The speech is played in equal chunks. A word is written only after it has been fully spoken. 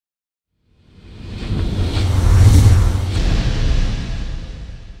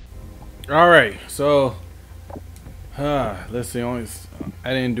All right, so let's see. I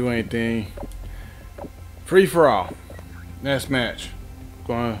didn't do anything. Free for all. Next match.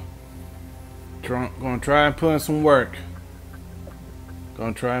 Going to try and put in some work.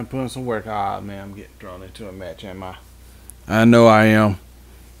 Ah, man, I'm getting thrown into a match, am I? I know I am.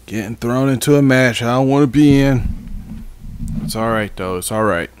 Getting thrown into a match I don't want to be in. It's all right though. It's all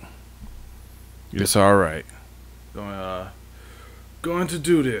right. It's all right. Going to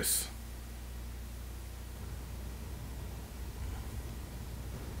do this.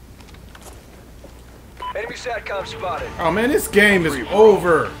 Enemy SATCOM spotted. Oh man, this game is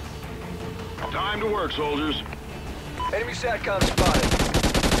over. Time to work, soldiers. Enemy SATCOM spotted.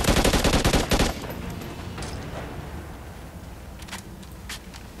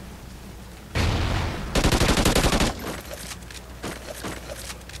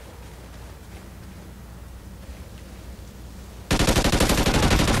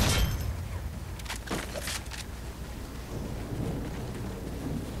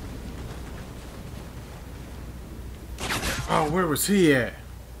 Oh, where was he at?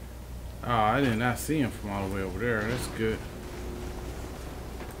 Oh, I did not see him from all the way over there. That's good.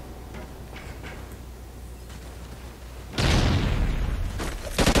 Okay,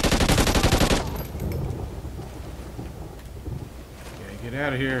 get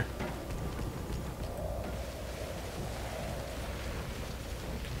out of here.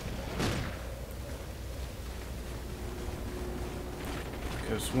 I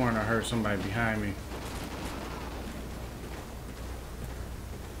could have sworn I heard somebody behind me.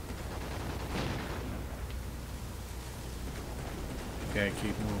 Okay,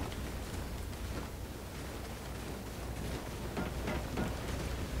 keep moving.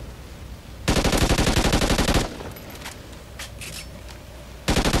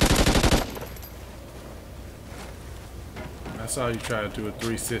 I saw you try to do a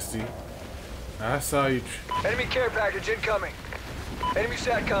 360. I saw you. Enemy care package incoming. Enemy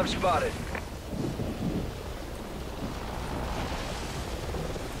SATCOM spotted.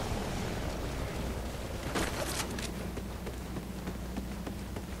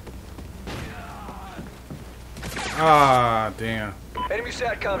 Ah, damn. Enemy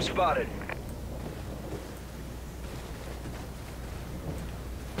SATCOM spotted.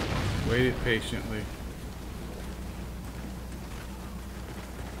 Waited patiently.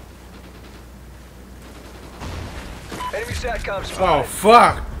 Enemy SATCOM spotted. Oh,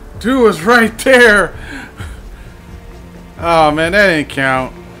 fuck. Dude was right there. Oh, man, that didn't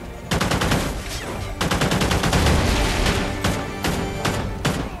count.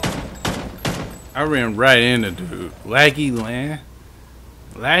 I ran right into dude. Laggy land.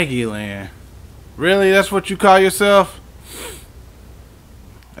 Laggy land. Really? That's what you call yourself?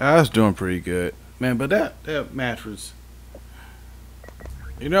 I was doing pretty good. Man, but that match was...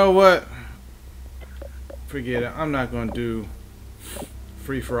 You know what? Forget it. I'm not going to do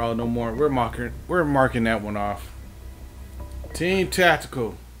free for all no more. We're marking that one off. Team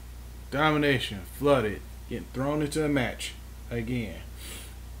Tactical. Domination. Flooded. Getting thrown into a match. Again.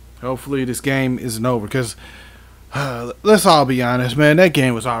 Hopefully this game isn't over, because let's all be honest, man, that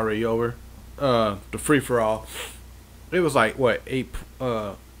game was already over. The free-for-all, it was like, what, 8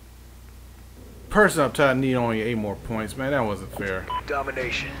 person up top need only 8 more points, man. That wasn't fair.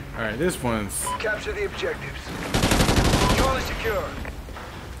 Domination. Alright, this one's... Capture the objectives. Charlie secure.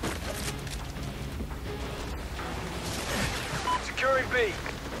 Securing B.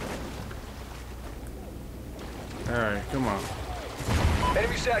 Alright, come on.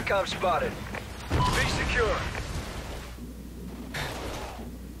 Enemy SATCOM spotted. Be secure.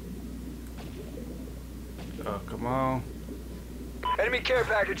 Oh, come on. Enemy care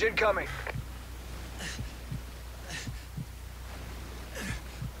package incoming.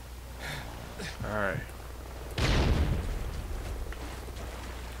 Alright.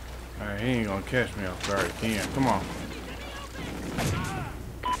 Alright, he ain't gonna catch me off guard again. Come on.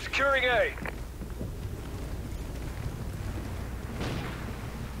 Securing A.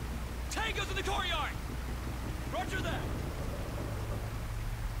 Tango's in the courtyard! Roger that!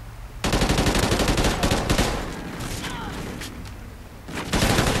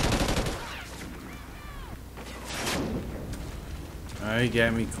 Alright, he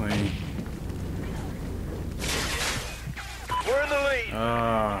got me clean. We're in the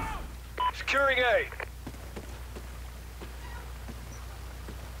lead. Securing A.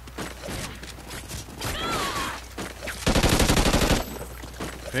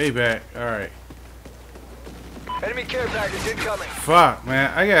 Payback. Alright. Enemy care package incoming. Fuck,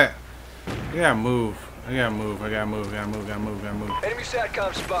 man. I gotta move. I gotta move. Gotta move. Enemy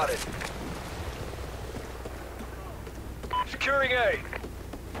SATCOM spotted. Securing A.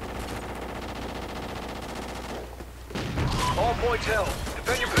 All points held.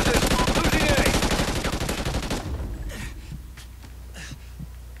 Defend your position. Losing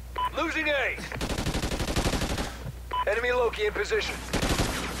A. Losing A. Enemy Loki in position.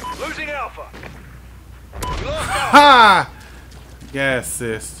 Losing Alpha. We lost Alpha. Ha! Gas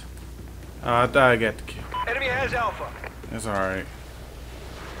assist. Oh, I thought I got the kill. Enemy has Alpha. That's alright.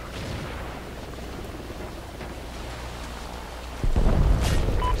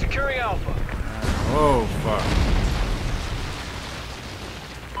 Securing Alpha. Oh, fuck.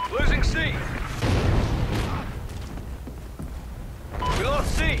 Losing C. We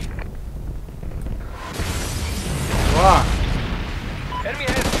lost C. Fuck. Enemy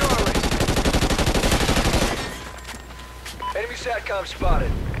has Charlie. Enemy SATCOM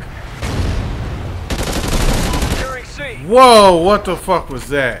spotted. Securing C. Whoa, what the fuck was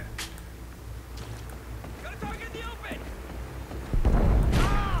that? Got a target in the open!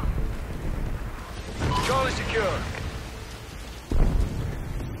 Charlie secure.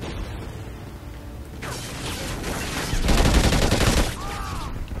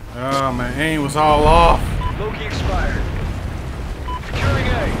 Oh, my aim was all off. Loki expired. Securing A.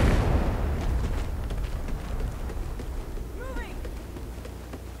 Moving!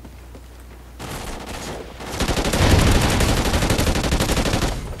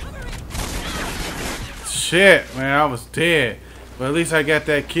 Shit, man, I was dead. But at least I got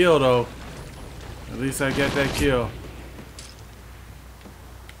that kill, though. At least I got that kill.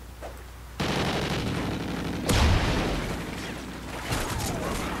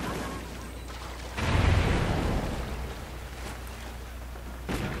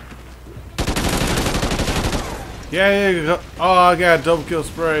 Yeah. Oh, I got a double kill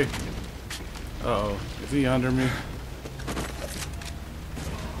spray. Uh-oh. Is he under me?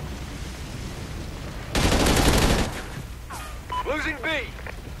 Losing B.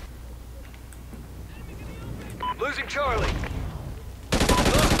 Losing Charlie. We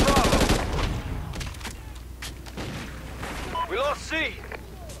lost Bravo. We lost C.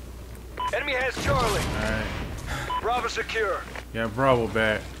 Enemy has Charlie. Alright. Bravo secure. Got Bravo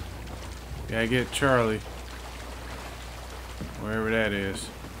back. Gotta get Charlie. Wherever that is.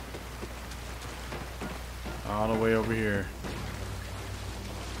 All the way over here.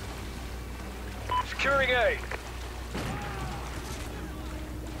 Securing A.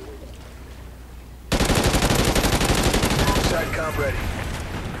 SATCOM ready.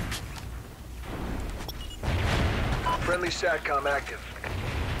 Friendly SATCOM active.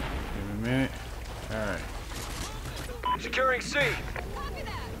 Give me a minute. Alright. Securing C.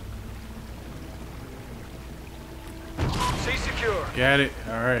 C secure. Got it.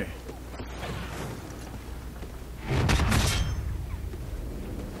 Alright.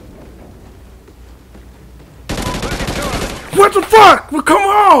 Losing Charlie. What the fuck? Well, come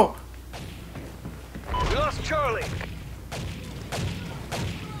on! We lost Charlie.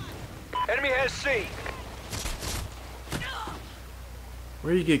 Enemy has C.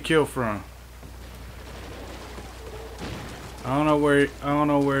 Where you get killed from? I don't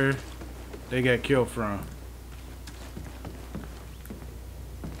know where they got killed from.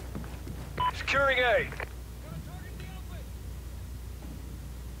 Securing A.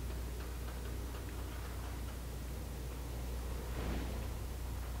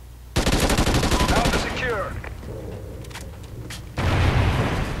 Alpha secure.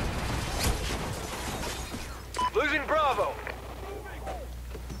 Losing Bravo.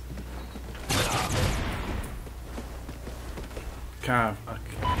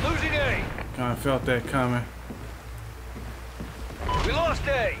 Losing A. Kind of felt that coming. We lost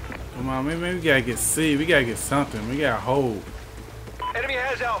A. Come on, maybe we gotta get C. We gotta get something. We gotta hold. Enemy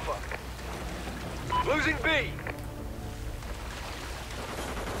has Alpha. Losing B.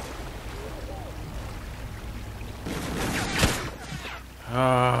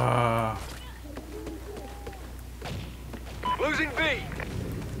 Losing B.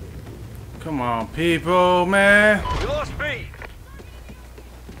 Come on, people, man. We lost B.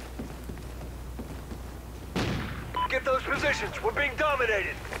 Get those positions. We're being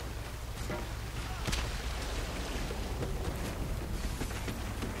dominated.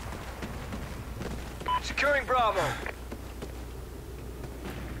 Securing Bravo.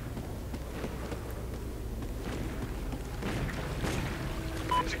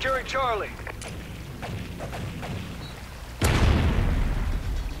 Securing Charlie.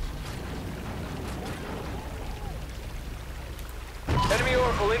 Enemy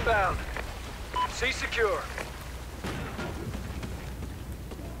Oracle inbound. C secure.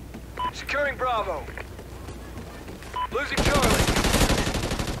 Securing Bravo. Losing Charlie.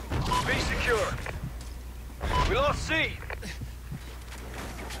 B secure. We lost C.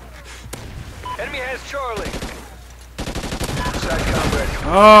 Enemy has Charlie. SATCOM ready.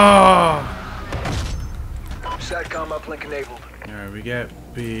 Oh! SATCOM uplink enabled. Alright, we got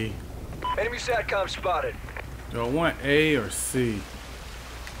B. Enemy SATCOM spotted. Do I want A or C?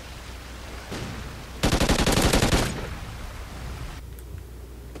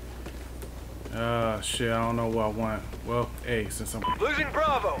 Shit, I don't know what I want. Well, A, since I'm... Losing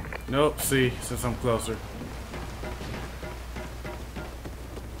Bravo. Nope, C, since I'm closer.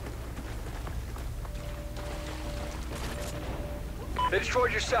 They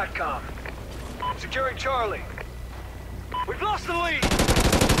destroyed your SATCOM. Securing Charlie. We've lost the lead.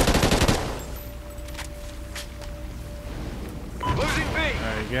 Losing B.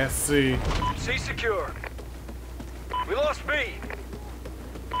 Alright, got C. C secure. We lost B.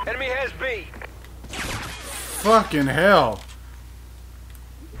 Enemy has B. Fucking hell.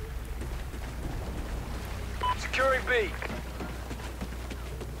 Securing B.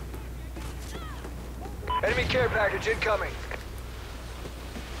 Enemy care package incoming.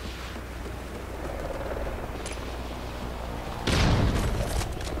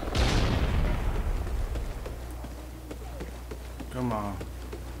 Come on.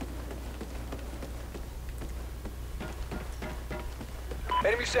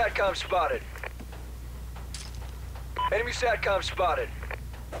 Enemy SATCOM spotted. Enemy SATCOM spotted.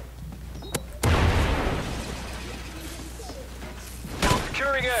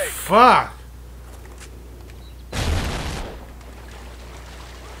 Securing A. Fuck.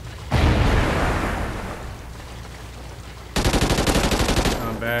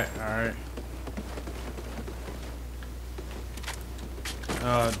 I'm back. Alright.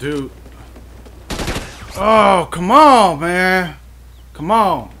 Dude. Oh, come on, man. Come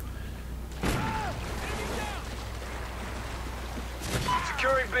on.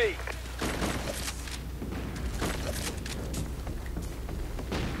 Securing B.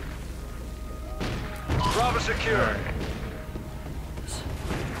 Bravo secure. All right.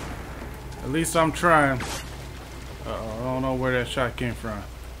 At least I'm trying. Uh-oh, I don't know where that shot came from.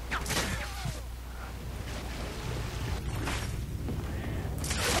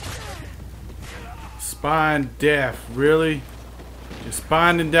 Spine death, really? Just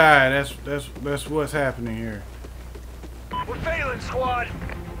spine and die. That's what's happening here. We're failing, squad.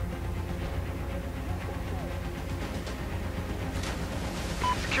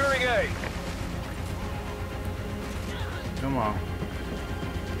 Securing A. Come on.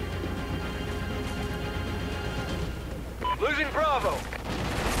 Losing Bravo.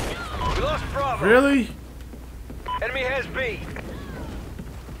 We lost Bravo. Really? Enemy has B.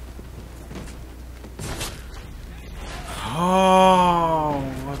 Oh,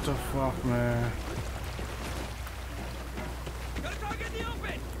 what the fuck, man? Got a target in the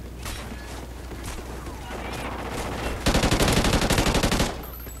open!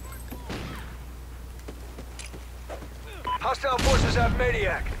 Hostile forces have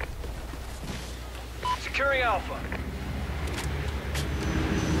Maniac. Securing Alpha.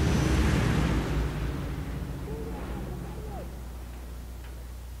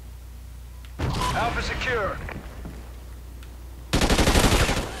 Alpha secure.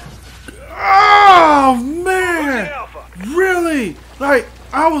 Oh, Losing man! Alpha. Really? Like,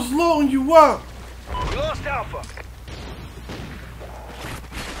 I was loading you up. We lost Alpha.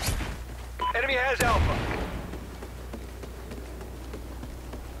 Enemy has Alpha.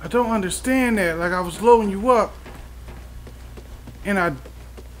 I don't understand that. Like, I was loading you up. And I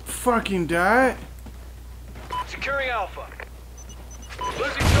fucking died. Securing Alpha.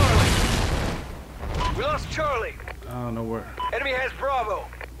 Losing Charlie. We lost Charlie. I don't know where. Enemy has Bravo.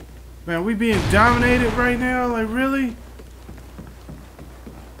 Man, we being dominated right now? Like, really?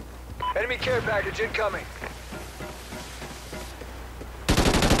 Enemy care package incoming.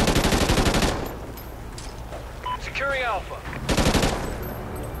 Securing Alpha.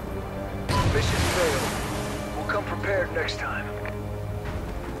 Mission failed. We'll come prepared next time.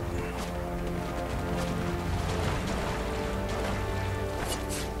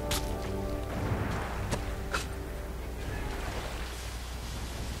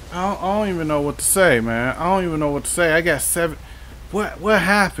 I don't even know what to say, man. I don't even know what to say. I got 7. What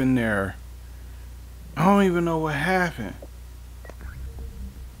happened there? I don't even know what happened.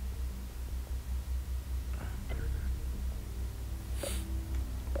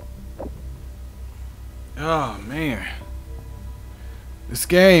 Oh, man. This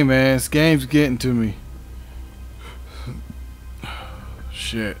game, man. This game's getting to me.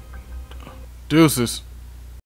 Shit. Deuces.